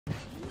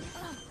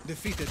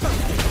Defeated.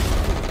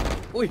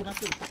 Ui.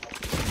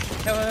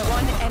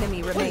 One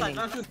enemy remaining.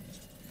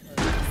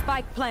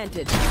 Spike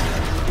planted.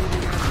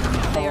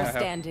 Player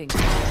standing.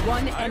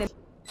 One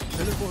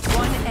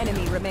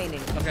enemy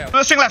remaining. Okay.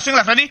 Swing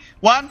left, ready?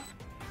 1,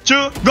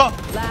 2, go!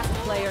 Last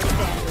player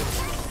standing.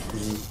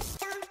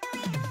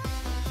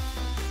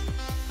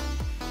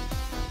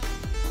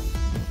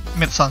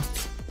 Mid son.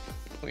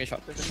 Okay,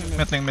 shot.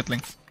 Mid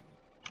link.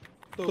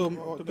 Two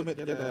mid.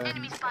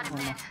 Aiming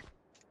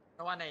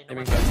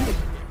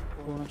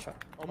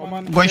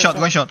shot.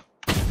 Going shot.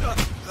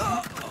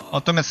 Oh,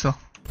 2 mid still.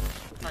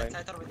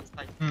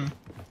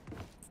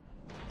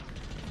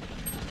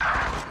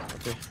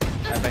 Okay.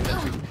 I banged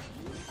that three.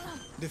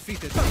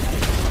 Defeated.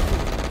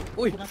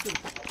 Ui.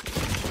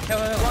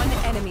 One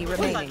enemy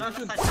remaining.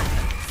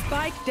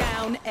 Spike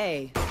down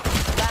A.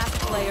 Last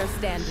player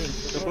standing.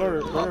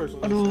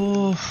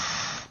 Aduh.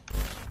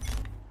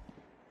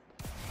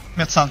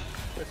 Mid son.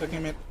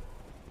 Taking mid.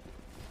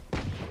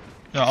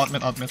 Yeah, out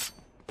mid.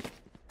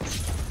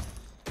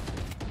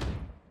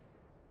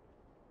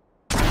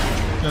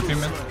 Yeah, team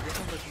mid.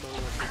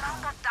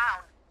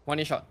 One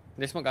in shot.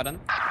 They smoke garden.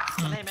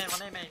 One A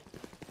main.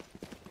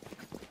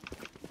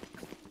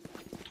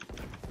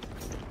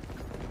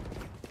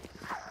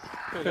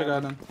 Okay,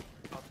 garden.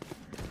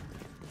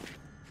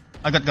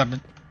 I got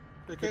garden.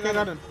 Okay,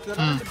 garden.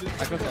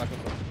 I close.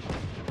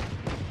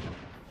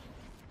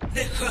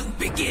 The hunt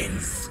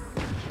begins.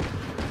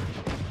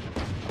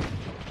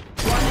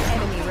 One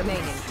enemy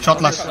remaining.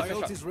 Shot last. My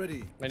ult is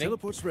ready. Ready?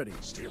 Teleport's ready.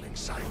 Stealing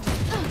sight.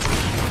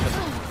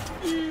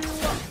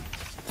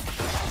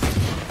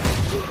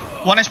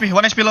 1 HP,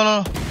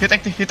 low. He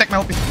take my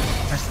OP.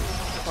 Nice.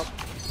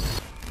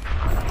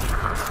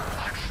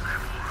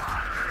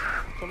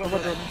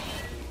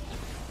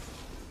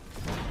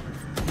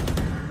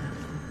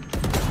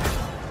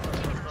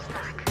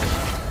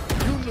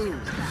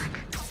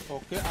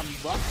 Okay, I'm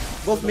back.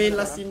 Both main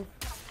last scene.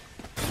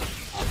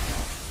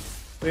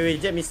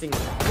 Wait, Jet missing.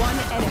 One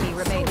enemy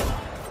remaining.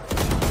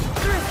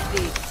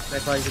 Thrifty.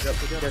 That's why you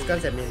kan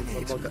saya main.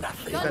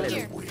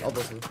 Oh,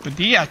 both. Itu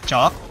dia,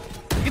 Cok.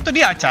 Itu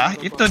dia.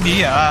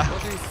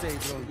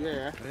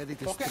 Yeah.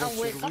 Okay, I'm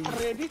wake up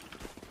ready.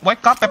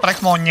 Wake up, PRX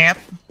Monyet.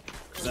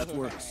 That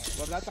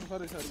works. Baru datang,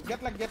 sorry.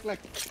 Get lag.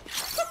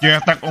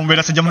 Jetek,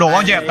 beda sejam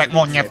doang jetek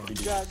Monyet.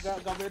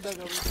 Gak beda.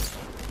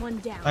 One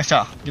down. Nice,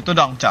 Cak. Gitu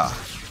dong, Cak.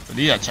 Itu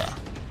dia, Cak.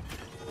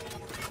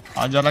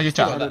 Ajar lagi,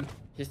 Cak.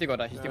 He's still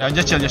got that. Ya,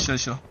 just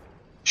chill.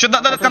 Shoot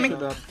that coming.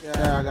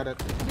 Yeah, I got it.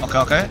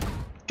 Okay.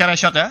 Can I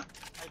shot ya?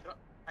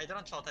 I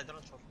don't shot.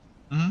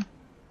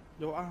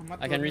 Yo, Ahmad.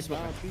 I can re-smoke.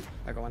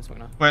 I got one smoke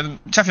now. Wait,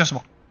 save your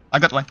smoke. I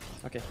got one.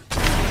 Okay.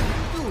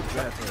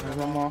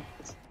 One more.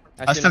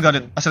 I still got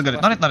it.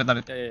 Not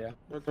it. Yeah.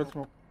 Let's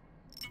smoke.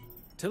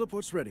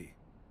 Teleport's ready.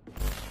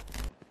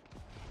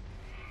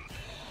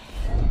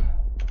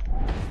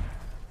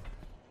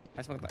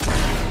 I smoke back.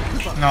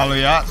 Nah, lu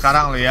ya,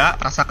 sekarang lu ya,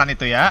 rasakan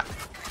itu ya.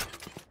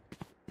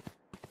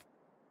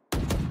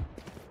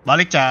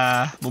 Balik,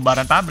 Cah.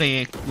 Bubaran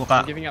pabrik.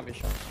 Buka. I'm giving up his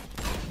shot.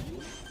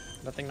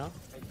 Nothing now.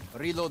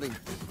 Reloading.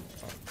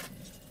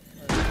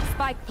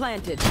 Spike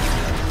planted.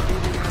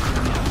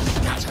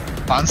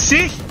 Apaan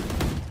sih?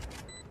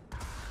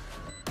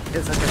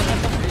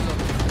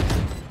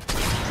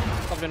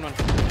 Top lane one.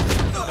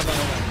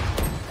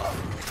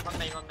 One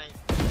main.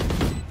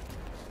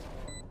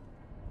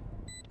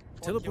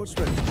 Teleport's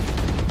ready.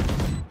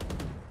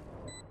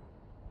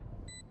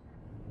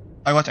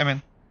 I watch Emin.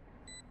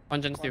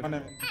 One gen steal.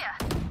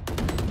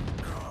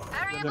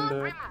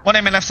 One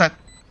Emin left side.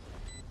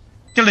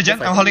 Kill the gen.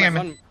 I'm holding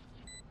Emin.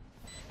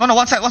 No,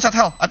 one side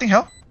hell. I think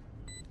hell.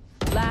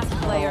 Last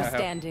player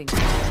standing.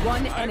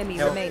 One enemy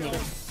remaining.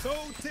 So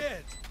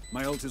dead.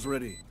 My ult is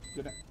ready.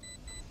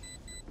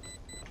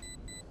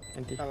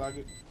 Anti.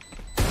 Lagi.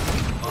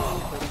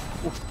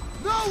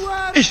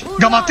 Ih,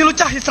 gak mati lu,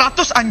 Cah.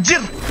 100 anjir.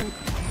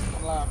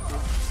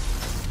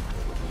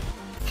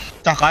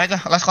 Cah, kaya,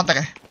 Cah. Last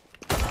contact ya.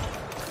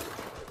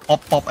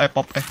 Pop.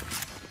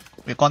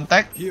 We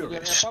contact.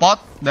 Spot.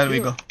 There we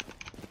go.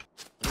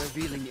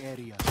 Revealing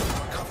area.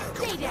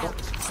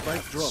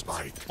 Spike drop.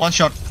 One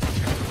shot.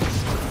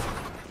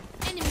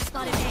 Enemy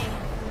spotted A.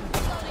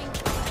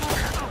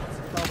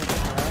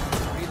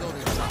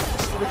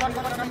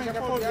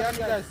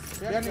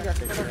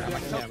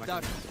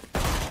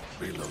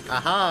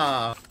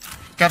 Aha.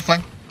 Care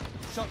flank.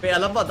 Wait,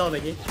 alam bot tau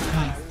lagi.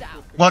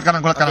 Gua kanan.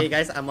 Okay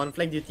guys, I'm on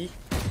flank duty.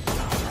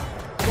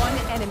 One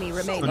enemy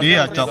Itu remaining.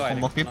 dia, Cok.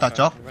 Combo kita,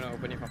 Cok. I'm gonna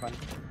open it for fun.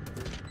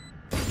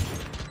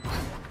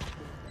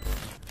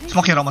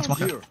 Smoke here, Roman. Smoke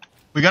here.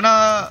 We're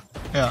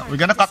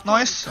gonna cut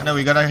noise, and then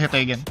we're gonna hit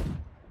again.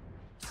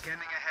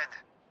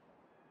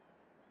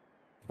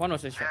 One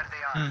was his shot.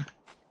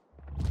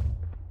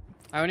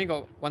 I only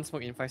got one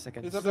smoke in 5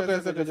 seconds. It's okay.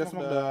 Just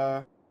smoke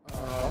the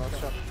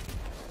shot.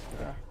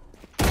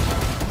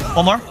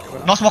 One more.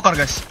 No smoker,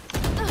 guys.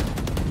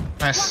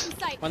 Nice.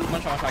 One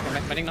shot. I can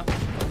back now.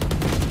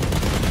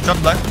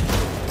 Shot back.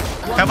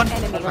 Heaven.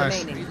 Enemy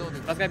Nice. remaining.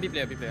 Last guy B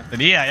player. Itu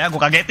dia ya,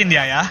 gua kagetin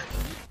dia ya.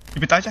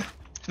 Repeat aja.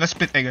 let's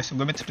split A guys.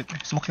 Go mid split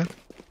A. Smoke here.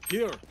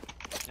 Here.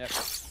 Yep.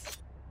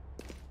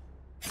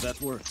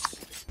 That works.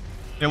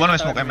 Yeah, one way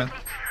smoke A man.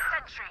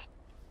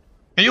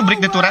 Can you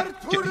break the turret?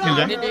 Kill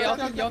them. He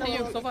ulti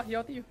you, so far, he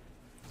ulti you.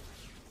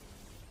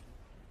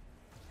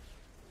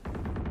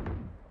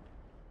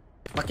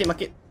 Market.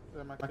 Market.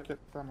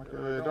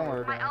 Don't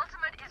worry.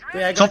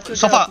 Wait, I got you.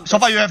 So far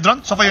you have drone.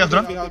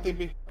 Ulti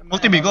B.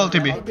 Ulti B, go ulti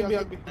B. I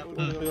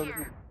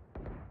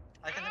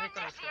can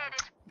recon this one.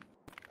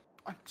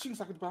 Anjing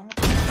sakit banget.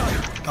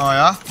 Oh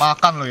ya,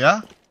 makan lu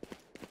ya.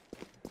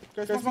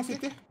 Guys, smoke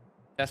city.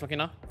 Yeah,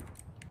 smoking now.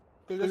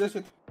 Kill the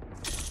shit.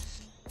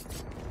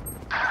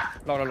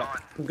 Low.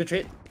 Good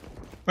trade.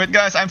 Wait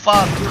guys, I'm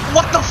far.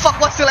 What the fuck?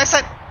 What's still I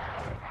said?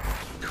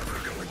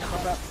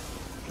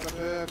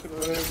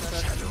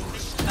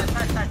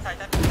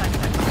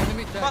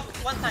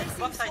 One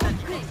side.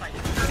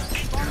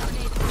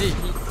 Hey,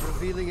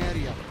 Revealing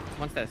area.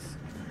 one stairs.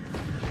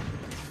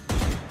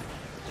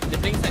 They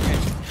bring side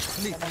guys.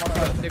 They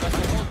got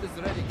smoke. Is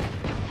ready.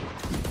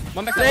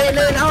 One backside.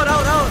 Lane, out.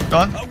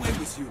 Done. Away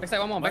with you. Backside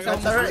one more.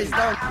 Turret is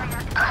down.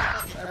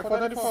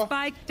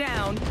 Spike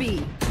down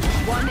B.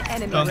 One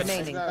enemy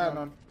remaining.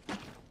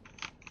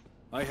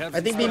 I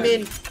I think B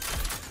main.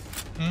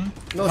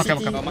 No, Okay,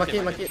 city. okay.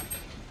 Market.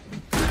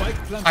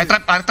 I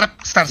trap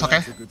stairs, okay?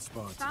 That's a good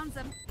spot.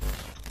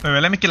 Wait,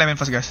 let me kill him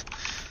first, guys.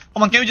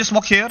 Come on, can you just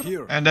smoke here?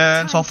 And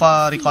then so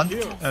far recon.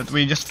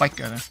 We just fight.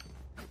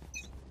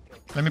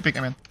 Let me pick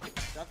him in.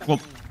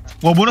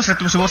 Gua bunuh, set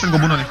gua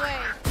bunuh nih.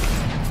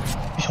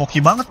 Ih, hoki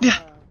banget dia.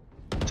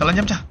 Jalan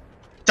jam, Cah.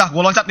 Cah,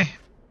 gua loncat nih.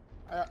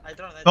 I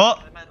drone. 2,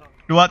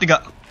 3.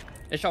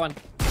 Hey, shot one.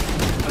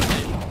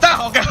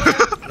 Cah, oke.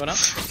 Go now.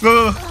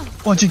 Go.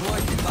 Oh, anjing.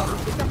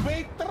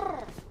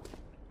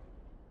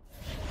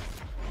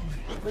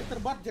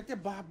 Baiter banget,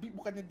 jetnya babi,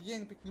 bukannya dia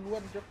yang pick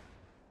duluan, Jok.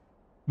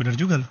 Bener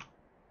juga loh.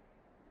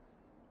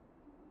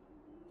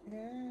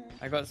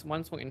 I got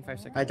one smoke in 5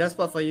 seconds. I just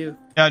spot for you.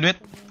 Ya, duit.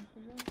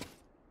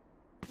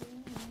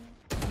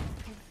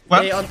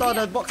 Well, Hey, on top of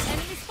the box.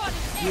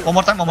 one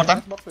more time. On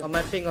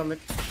my ping, On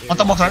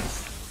top box, right?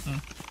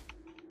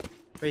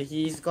 Wait,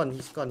 he's gone.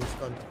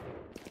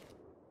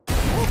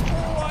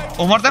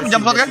 One more time,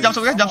 jump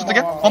shot again.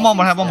 One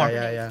more.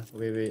 Yeah.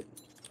 Wait.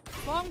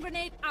 Bomb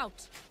grenade out.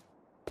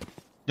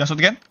 Jump shot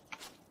again.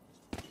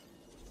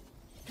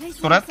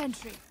 Correct.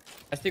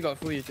 I still got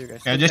full you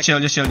guys. Yeah, just chill.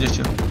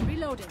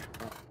 Reloading.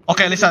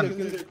 Okay,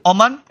 listen.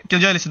 Oman,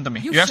 Killjoy, listen to me.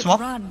 You have smoke?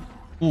 Run.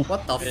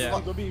 What the Yeah.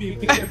 fuck? Go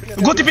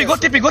TP.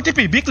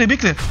 Be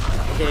clear.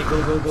 Okay,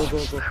 go.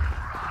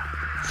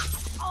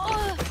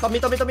 Tommy.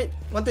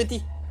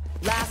 120.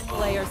 Last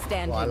player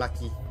standing. Wah,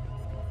 lucky.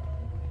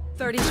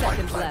 30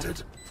 seconds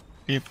left.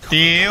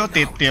 Titiu.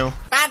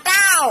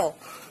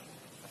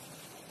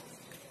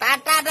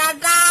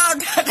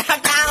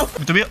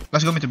 Me to B,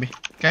 let's go me to B.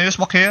 Can you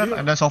smoke here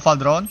and then so far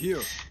drone?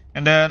 Here.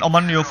 And then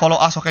Oman, you follow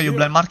us, okay? You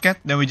blind market,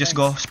 then we just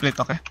go split,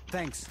 okay?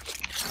 Thanks.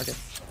 Okay.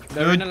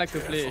 The arena like to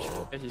play.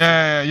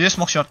 Yeah, you just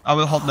smoke shot. I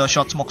will hold the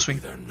short smoke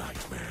swing.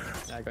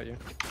 Yeah, I got you.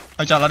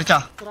 Ayo Cah, lari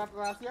Cah. Surat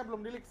rahasia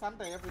belum dilik,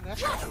 santai ya, Vin ya.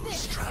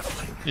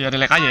 Iya,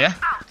 relax aja ya.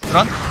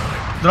 Drone.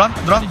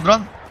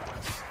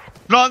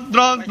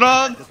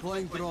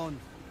 Deploying drone.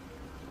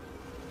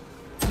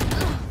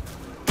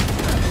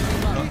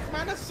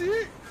 Mana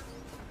sih?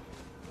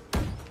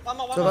 One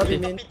more. So what do you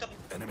mean?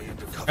 Can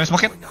you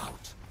smoke it?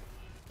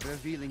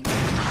 Revealing. One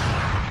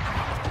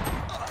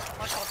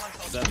shot.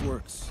 That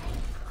works.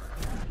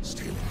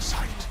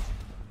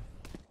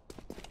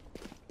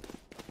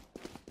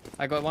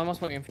 I got one more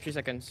smoke in 3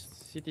 seconds.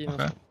 CT no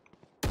Okay.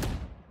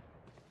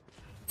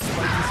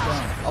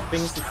 smoke.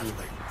 Upping city.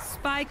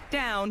 Spike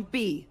down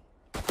B.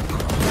 Last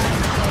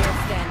player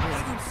standing.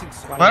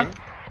 Where?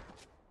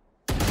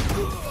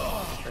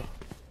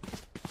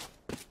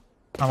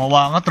 Lama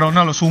banget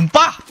drone-nya lo,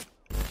 sumpah!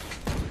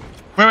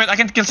 Wait, I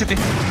can kill city.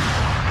 One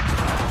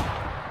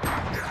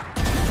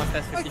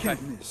stairs, I 55. can't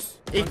miss.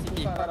 One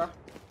CT. Parah.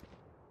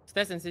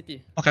 Stairs and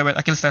CT. Okay, wait,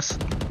 I kill stairs.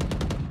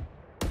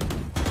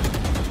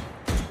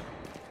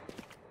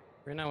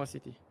 Right now was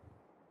CT.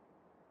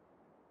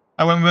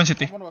 I went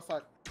city. One was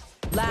side.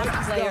 Last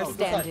player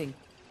standing.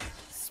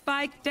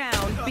 Spike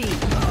down B.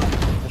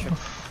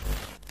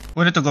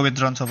 We need to go with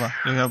drone so far.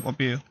 You have OP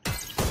you.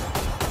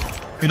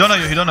 He don't know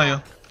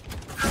you.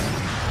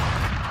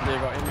 They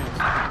got enemies.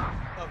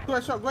 Go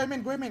shot, go aim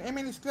in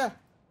is clear.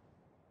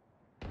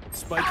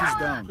 Spike is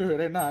down.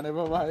 Rena,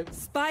 never mind.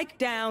 Spike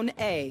down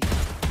A.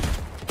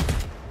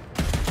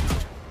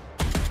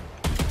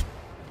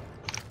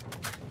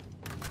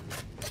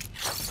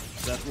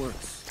 That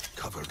works.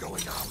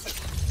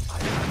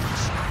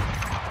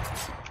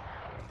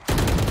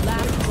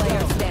 Last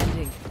player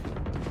standing.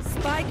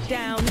 Spike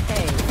down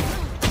A.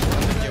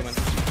 Human.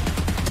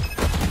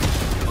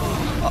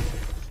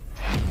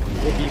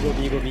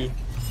 Go B.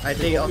 I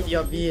take ulti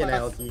of B and I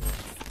ulti.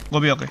 Go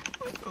B, okay.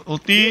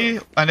 Ulti,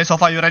 and then so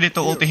far you ready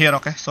to ulti here,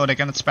 okay? So they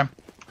cannot spam.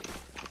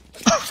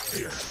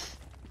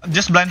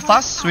 Just blind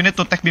fast, we need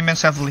to take B main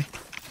safely.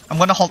 I'm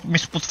gonna hold mid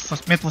push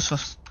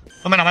first.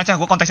 Lu main aman Cah,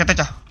 gua kontak CT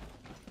Cah.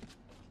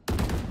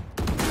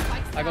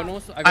 I I got no.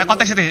 I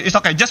contact city. It's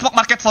okay. Just smoke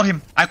market for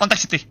him. I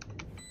contact city.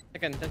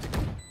 10 seconds.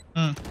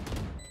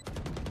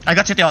 I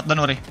got city out.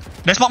 Don't worry.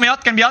 They smoke me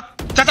out. Can be out.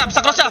 Shut up.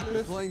 Bisa cross ya.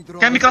 Deploying drone.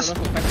 Can be cross. 5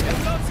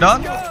 seconds.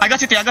 Down. I got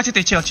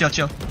city. Chill.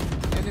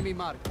 Enemy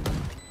mark.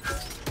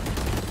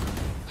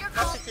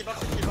 Box city.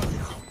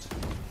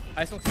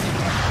 I smoke.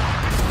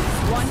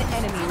 One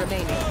enemy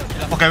remaining.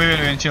 Okay,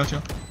 wait. Chill.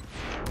 Smoke.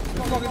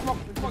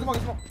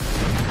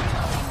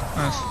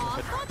 Nice.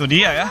 Tuh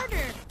dia ya.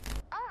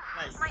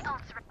 Nice.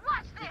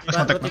 Let's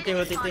contact.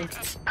 Rotating.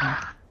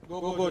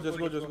 Go, just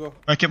go.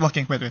 Wait, keep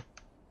walking. Wait,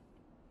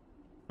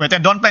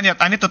 don't plan yet.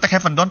 I need to take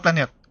heaven. Don't plan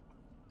yet.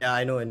 Yeah,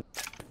 I know.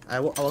 I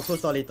will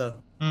close door later.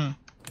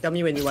 Tell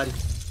me when you want.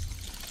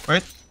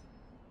 Wait.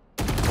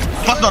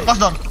 Close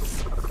door.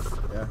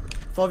 Yeah.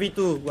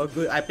 4v2, we're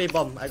good. I play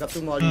bomb. I got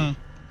 2 molly.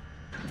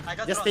 I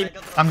got Just drone. stay-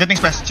 I'm getting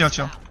space.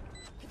 Chill.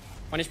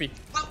 1 HP.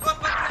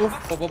 Both.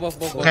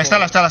 Okay,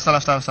 stella.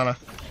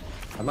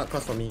 I'm not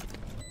cross for me.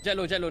 Jet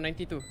low,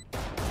 92.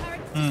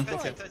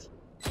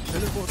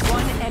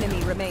 One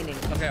enemy remaining.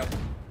 Okay.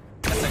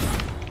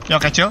 Yeah,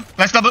 okay, chill.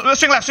 Let's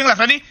swing left.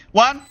 Ready?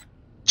 1,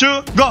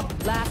 2, go.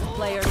 Last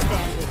player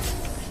standing.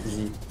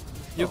 Easy.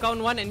 You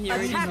count 1 and he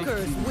already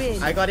Attackers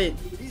win. I got it.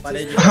 But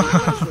then you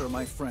Pressure,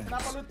 my friend.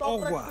 Kenapa lu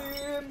toprak,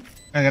 Tin?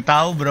 Nggak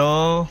tahu,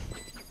 bro.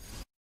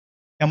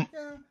 Yang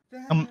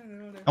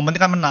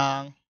penting kan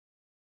menang.